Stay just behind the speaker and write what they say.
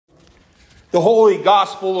The Holy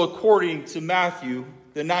Gospel according to Matthew,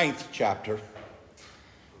 the 9th chapter.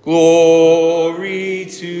 Glory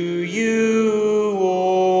to you,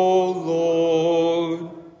 O Lord.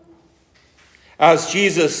 As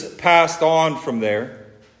Jesus passed on from there,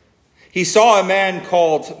 he saw a man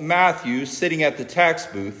called Matthew sitting at the tax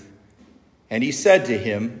booth, and he said to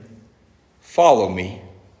him, "Follow me."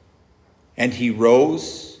 And he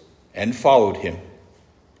rose and followed him.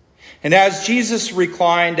 And as Jesus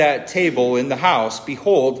reclined at table in the house,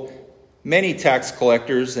 behold, many tax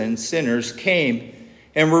collectors and sinners came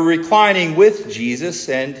and were reclining with Jesus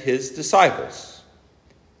and his disciples.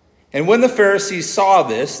 And when the Pharisees saw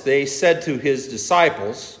this, they said to his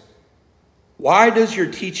disciples, "Why does your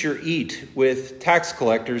teacher eat with tax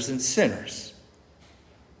collectors and sinners?"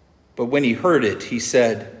 But when he heard it, he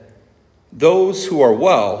said, "Those who are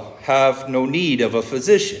well have no need of a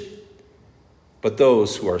physician, but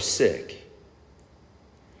those who are sick.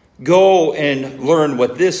 Go and learn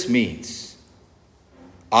what this means.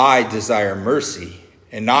 I desire mercy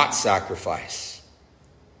and not sacrifice.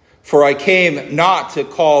 For I came not to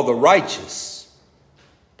call the righteous,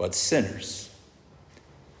 but sinners."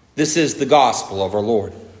 This is the gospel of our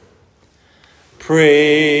Lord.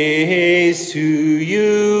 Praise to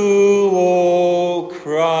you, O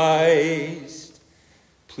Christ.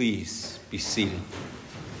 Please be seated.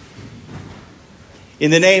 In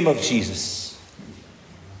the name of Jesus,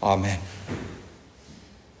 amen.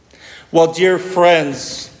 Well, dear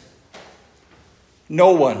friends, no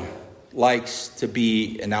one likes to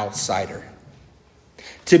be an outsider,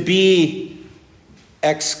 to be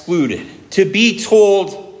excluded, to be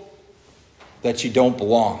told that you don't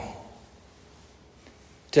belong,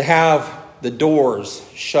 to have the doors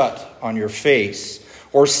shut on your face,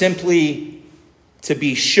 or simply to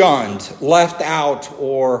be shunned, left out,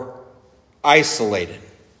 or isolated.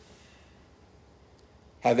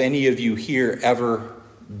 Have any of you here ever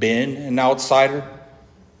been an outsider?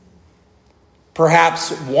 Perhaps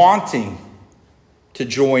wanting to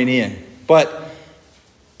join in, but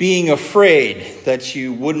being afraid that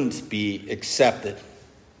you wouldn't be accepted,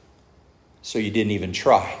 so you didn't even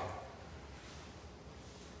try.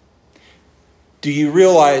 Do you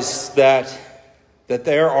realize that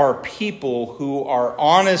there are people who are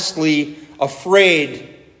honestly afraid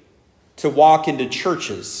to walk into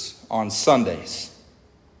churches on Sundays?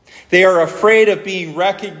 They are afraid of being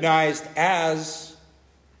recognized as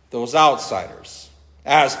those outsiders,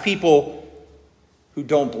 as people who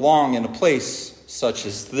don't belong in a place such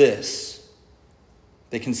as this.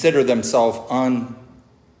 They consider themselves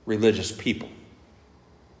unreligious people.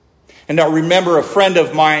 And I remember a friend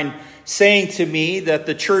of mine saying to me that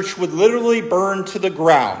the church would literally burn to the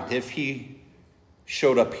ground if he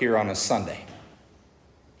showed up here on a Sunday.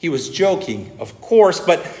 He was joking, of course,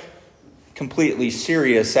 but completely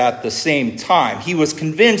serious at the same time. He was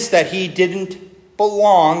convinced that he didn't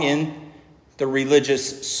belong in the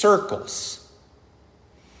religious circles.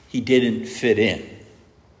 He didn't fit in.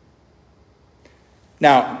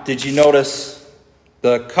 Now, did you notice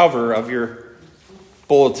the cover of your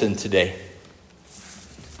bulletin today?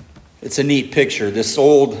 It's a neat picture. This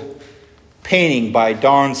old painting by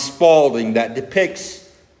Don Spalding that depicts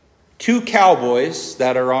two cowboys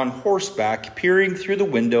that are on horseback peering through the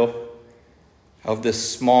window of this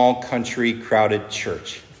small country crowded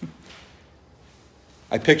church.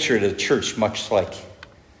 I pictured a church much like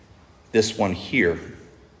this one here.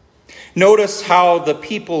 Notice how the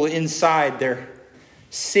people inside, they're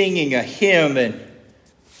singing a hymn, and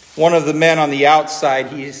one of the men on the outside,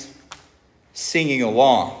 he's singing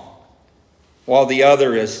along, while the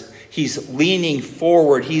other he's leaning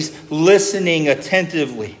forward, he's listening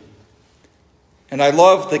attentively. And I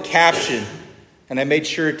love the caption, and I made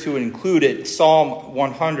sure to include it. Psalm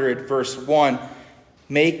 100, verse 1,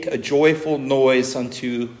 "Make a joyful noise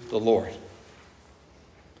unto the Lord."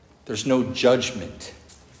 There's no judgment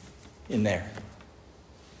in there.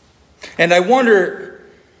 And I wonder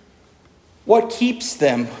what keeps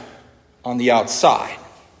them on the outside.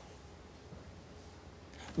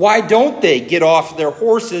 Why don't they get off their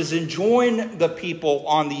horses and join the people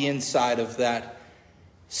on the inside of that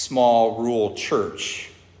small rural church?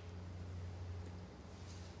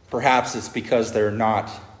 Perhaps it's because they're not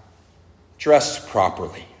dressed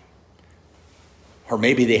properly. Or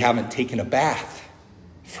maybe they haven't taken a bath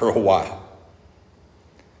for a while.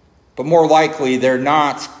 But more likely, they're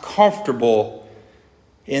not comfortable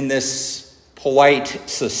in this polite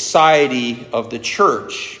society of the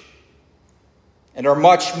church, and are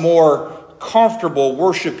much more comfortable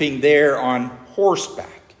worshiping there on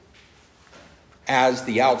horseback as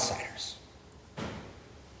the outsiders.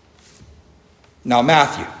 Now,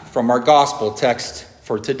 Matthew, from our gospel text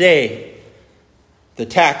for today, the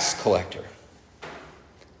tax collector.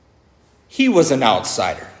 He was an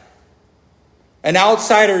outsider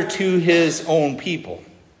to his own people.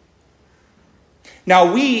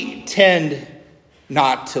 Now, we tend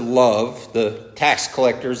not to love the tax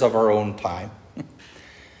collectors of our own time,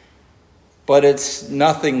 but it's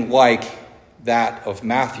nothing like that of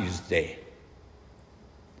Matthew's day.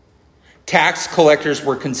 Tax collectors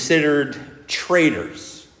were considered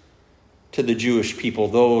traitors to the Jewish people,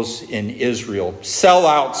 those in Israel,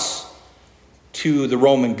 sellouts to the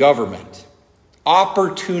Roman government,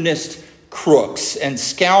 opportunist crooks, and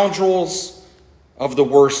scoundrels of the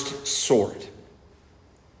worst sort.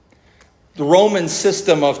 The Roman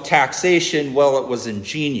system of taxation, well, it was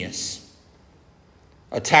ingenious.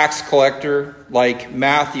 A tax collector like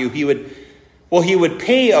Matthew, he would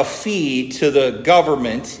pay a fee to the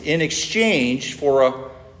government in exchange for a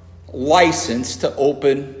license to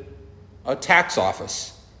open a tax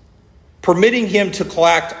office, permitting him to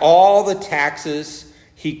collect all the taxes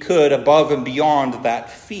he could above and beyond that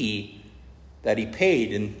fee that he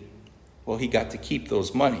paid. And, well, he got to keep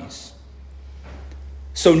those monies.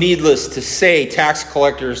 So needless to say, tax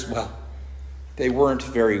collectors, well, they weren't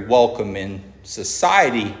very welcome in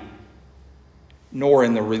society, nor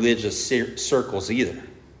in the religious circles either.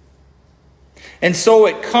 And so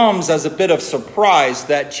it comes as a bit of surprise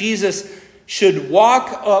that Jesus should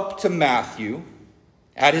walk up to Matthew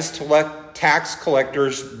at his tax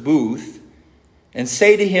collector's booth and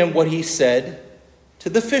say to him what he said to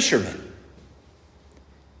the fisherman: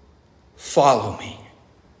 "Follow me."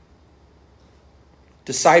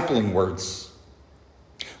 Discipling words.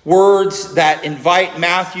 Words that invite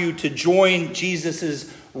Matthew to join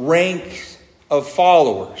Jesus' rank of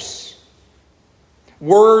followers.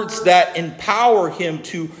 Words that empower him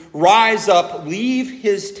to rise up, leave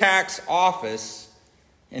his tax office,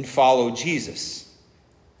 and follow Jesus.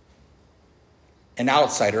 An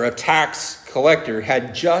outsider, a tax collector,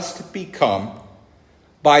 had just become,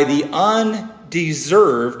 by the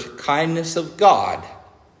undeserved kindness of God,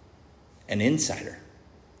 an insider.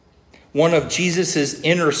 One of Jesus'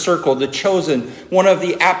 inner circle, the chosen, one of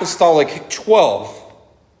the apostolic 12.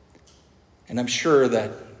 And I'm sure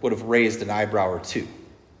that would have raised an eyebrow or two.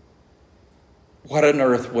 What on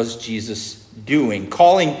earth was Jesus doing,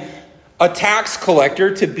 calling a tax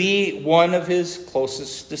collector to be one of his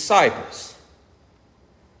closest disciples?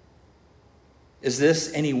 Is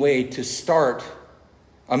this any way to start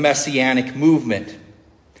a messianic movement?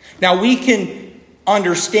 Now, we can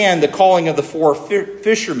understand the calling of the four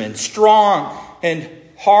fishermen, strong and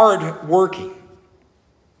hard-working.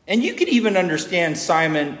 And you could even understand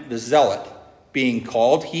Simon the Zealot being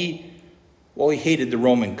called. He hated the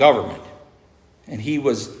Roman government, and he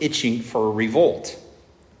was itching for a revolt.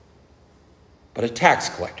 But a tax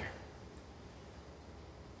collector,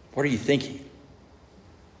 what are you thinking?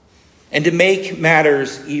 And to make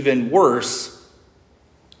matters even worse,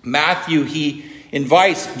 Matthew, he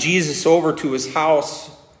invites Jesus over to his house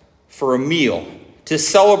for a meal to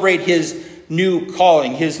celebrate his new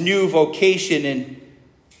calling, his new vocation, and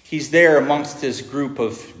he's there amongst his group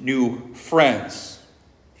of new friends.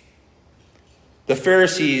 The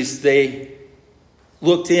Pharisees, they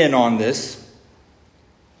looked in on this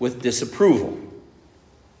with disapproval.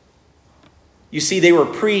 You see, they were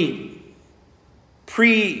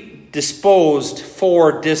predisposed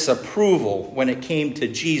for disapproval when it came to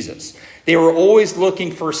Jesus. They were always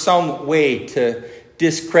looking for some way to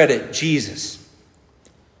discredit Jesus.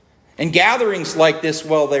 And gatherings like this,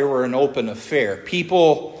 well, they were an open affair.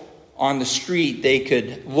 People on the street, they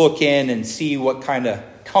could look in and see what kind of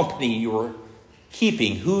company you were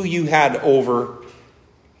keeping, who you had over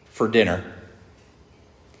for dinner.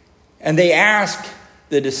 And they asked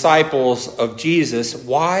the disciples of Jesus,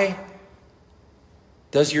 "Why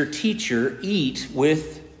does your teacher eat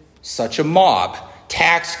with such a mob,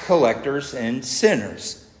 tax collectors and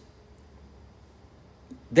sinners?"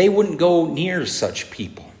 They wouldn't go near such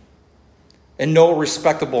people, and no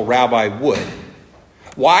respectable rabbi would.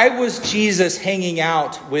 Why was Jesus hanging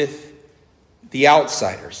out with the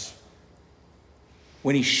outsiders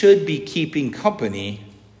when he should be keeping company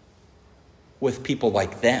with people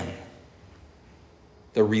like them,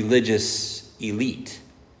 the religious elite?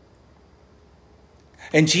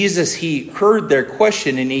 And Jesus, he heard their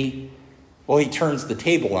question, and he turns the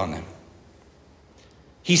table on them.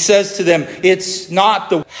 He says to them, "It's not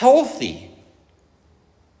the healthy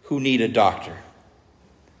who need a doctor,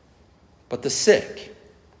 but the sick.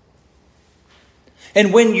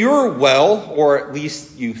 And when you're well, or at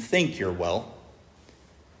least you think you're well,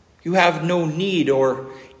 you have no need or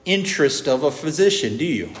interest of a physician, do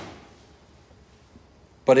you?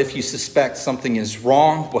 But if you suspect something is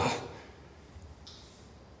wrong, well,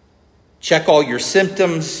 check all your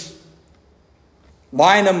symptoms,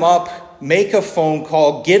 line them up, make a phone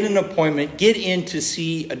call, get an appointment, get in to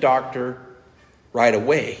see a doctor right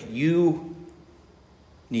away. You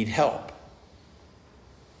need help.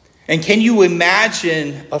 And can you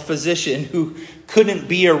imagine a physician who couldn't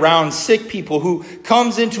be around sick people, who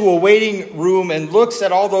comes into a waiting room and looks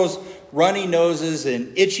at all those runny noses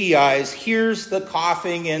and itchy eyes, hears the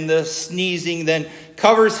coughing and the sneezing, then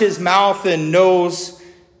covers his mouth and nose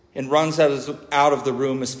and runs out of the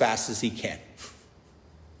room as fast as he can?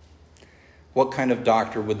 What kind of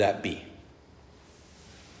doctor would that be?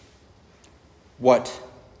 What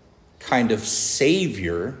kind of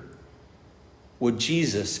Savior would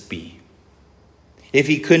Jesus be if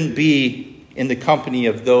he couldn't be in the company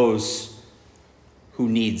of those who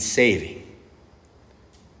need saving,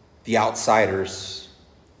 the outsiders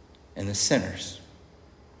and the sinners?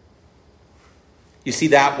 You see,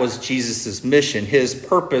 that was Jesus' mission, his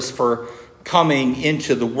purpose for coming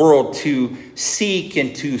into the world, to seek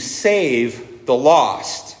and to save the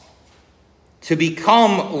lost, to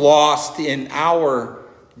become lost in our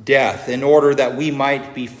death in order that we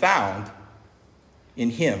might be found in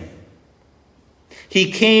him.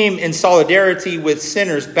 He came in solidarity with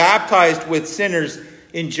sinners, baptized with sinners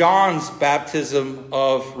in John's baptism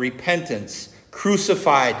of repentance,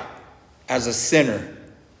 crucified as a sinner,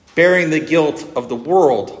 bearing the guilt of the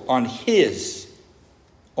world on his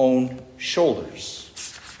own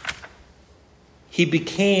shoulders. He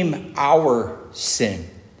became our sin.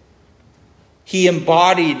 He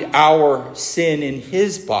embodied our sin in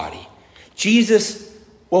his body. Jesus,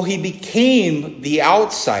 well, he became the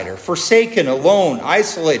outsider, forsaken, alone,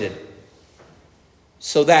 isolated,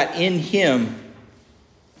 so that in him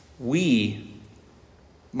we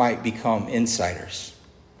might become insiders,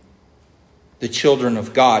 the children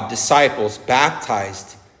of God, disciples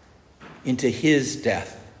baptized into his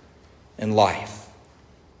death and life.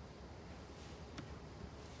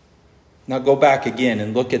 Now go back again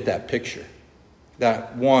and look at that picture.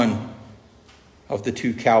 That one of the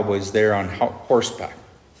two cowboys there on horseback.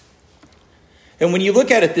 And when you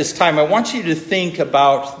look at it this time, I want you to think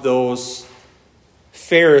about those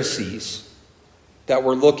Pharisees that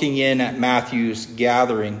were looking in at Matthew's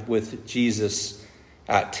gathering with Jesus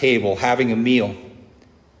at table, having a meal.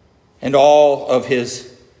 And all of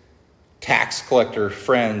his tax collector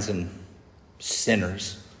friends and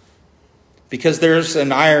sinners. Because there's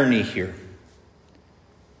an irony here.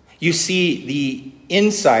 You see, the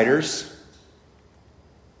insiders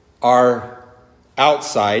are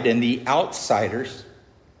outside and the outsiders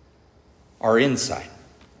are inside.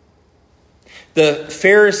 The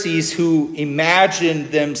Pharisees, who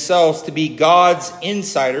imagined themselves to be God's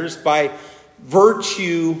insiders by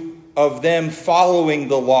virtue of them following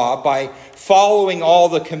the law, by following all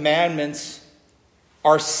the commandments,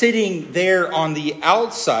 are sitting there on the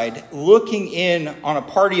outside looking in on a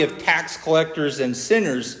party of tax collectors and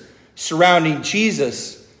sinners surrounding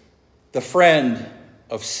Jesus, the friend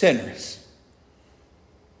of sinners.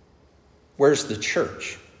 Where's the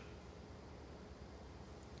church?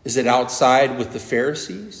 Is it outside with the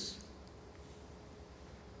Pharisees?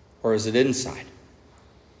 Or is it inside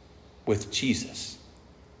with Jesus?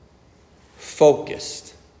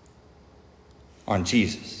 Focused on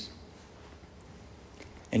Jesus.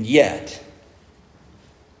 And yet,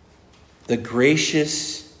 the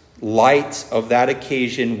gracious light of that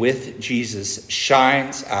occasion with Jesus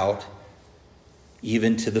shines out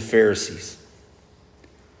even to the Pharisees.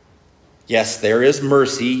 Yes, there is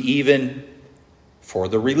mercy even for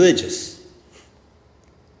the religious.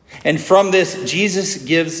 And from this, Jesus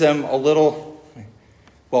gives them a little,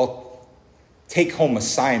 take-home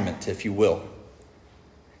assignment, if you will.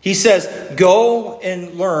 He says, go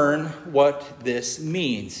and learn what this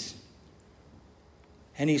means.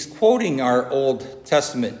 And he's quoting our Old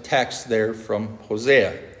Testament text there from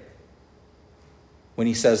Hosea, when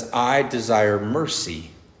he says, I desire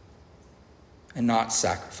mercy and not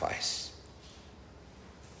sacrifice.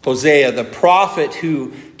 Hosea, the prophet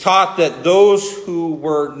who taught that those who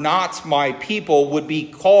were not my people would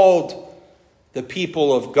be called the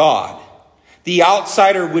people of God. The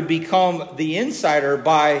outsider would become the insider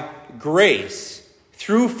by grace,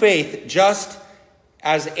 through faith, just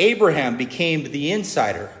as Abraham became the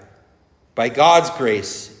insider by God's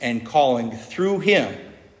grace and calling through him,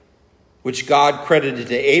 which God credited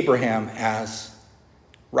to Abraham as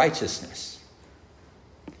righteousness.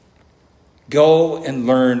 Go and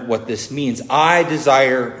learn what this means. I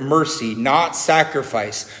desire mercy, not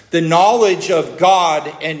sacrifice, the knowledge of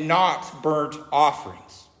God and not burnt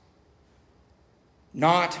offerings,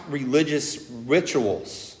 not religious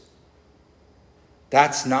rituals.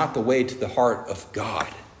 That's not the way to the heart of God.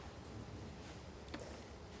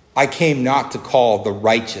 I came not to call the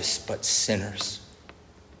righteous, but sinners.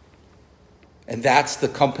 And that's the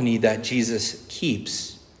company that Jesus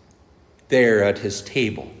keeps there at his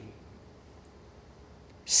table.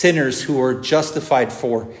 Sinners who are justified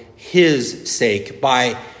for his sake,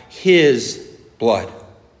 by his blood.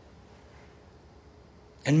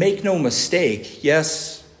 And make no mistake,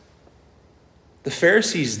 yes, the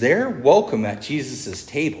Pharisees there welcome at Jesus'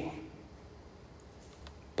 table,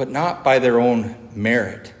 but not by their own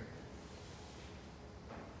merit.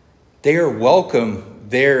 They are welcome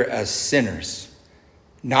there as sinners,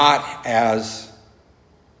 not as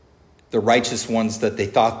the righteous ones that they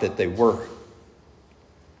thought that they were.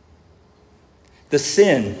 The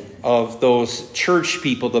sin of those church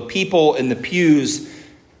people, the people in the pews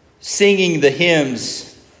singing the hymns,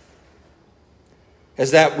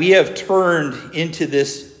 is that we have turned into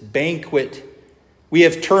this banquet. We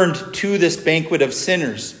have turned to this banquet of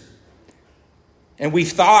sinners. And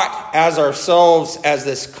we've thought as ourselves as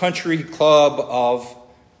this country club of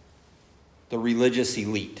the religious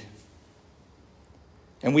elite.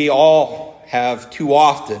 And we all have too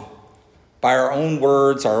often, by our own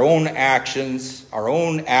words, our own actions, our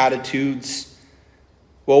own attitudes,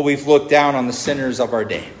 well, we've looked down on the sinners of our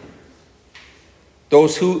day.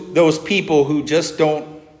 Those people who just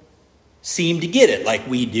don't seem to get it like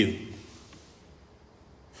we do.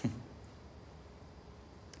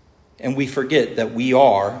 And we forget that we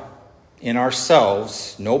are, in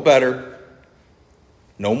ourselves, no better,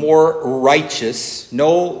 no more righteous,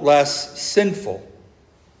 no less sinful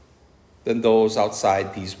than those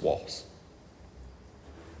outside these walls.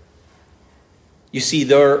 You see,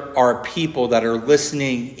 there are people that are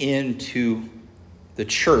listening into the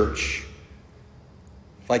church,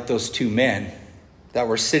 like those two men that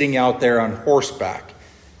were sitting out there on horseback,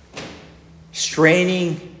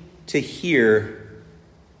 straining to hear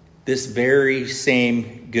this very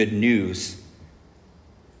same good news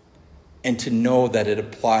and to know that it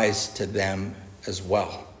applies to them as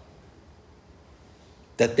well.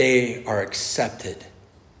 That they are accepted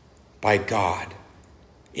by God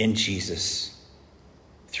in Jesus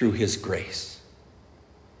through his grace.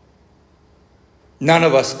 None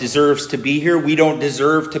of us deserves to be here. We don't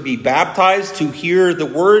deserve to be baptized, to hear the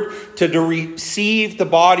word, to receive the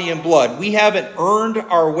body and blood. We haven't earned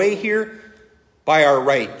our way here by our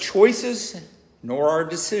right choices, nor our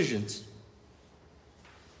decisions.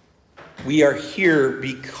 We are here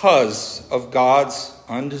because of God's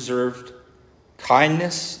undeserved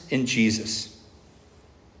kindness in Jesus.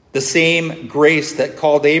 The same grace that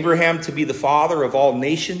called Abraham to be the father of all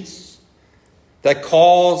nations, that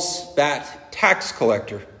calls that tax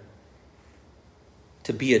collector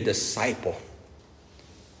to be a disciple,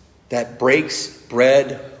 that breaks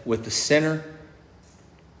bread with the sinner,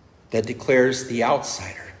 that declares the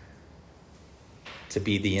outsider to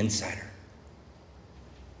be the insider.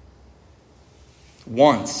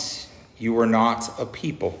 Once you were not a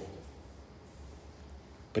people,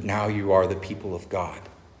 but now you are the people of God.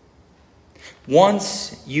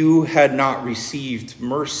 Once you had not received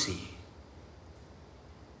mercy,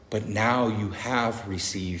 but now you have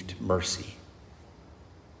received mercy.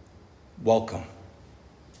 Welcome.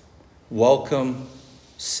 Welcome,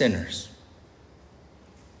 sinners.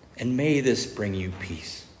 And may this bring you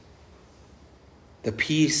peace. The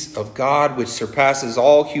peace of God which surpasses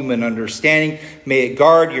all human understanding. May it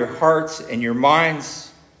guard your hearts and your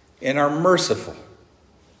minds in our merciful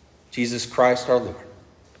Jesus Christ our Lord.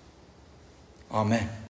 Amen.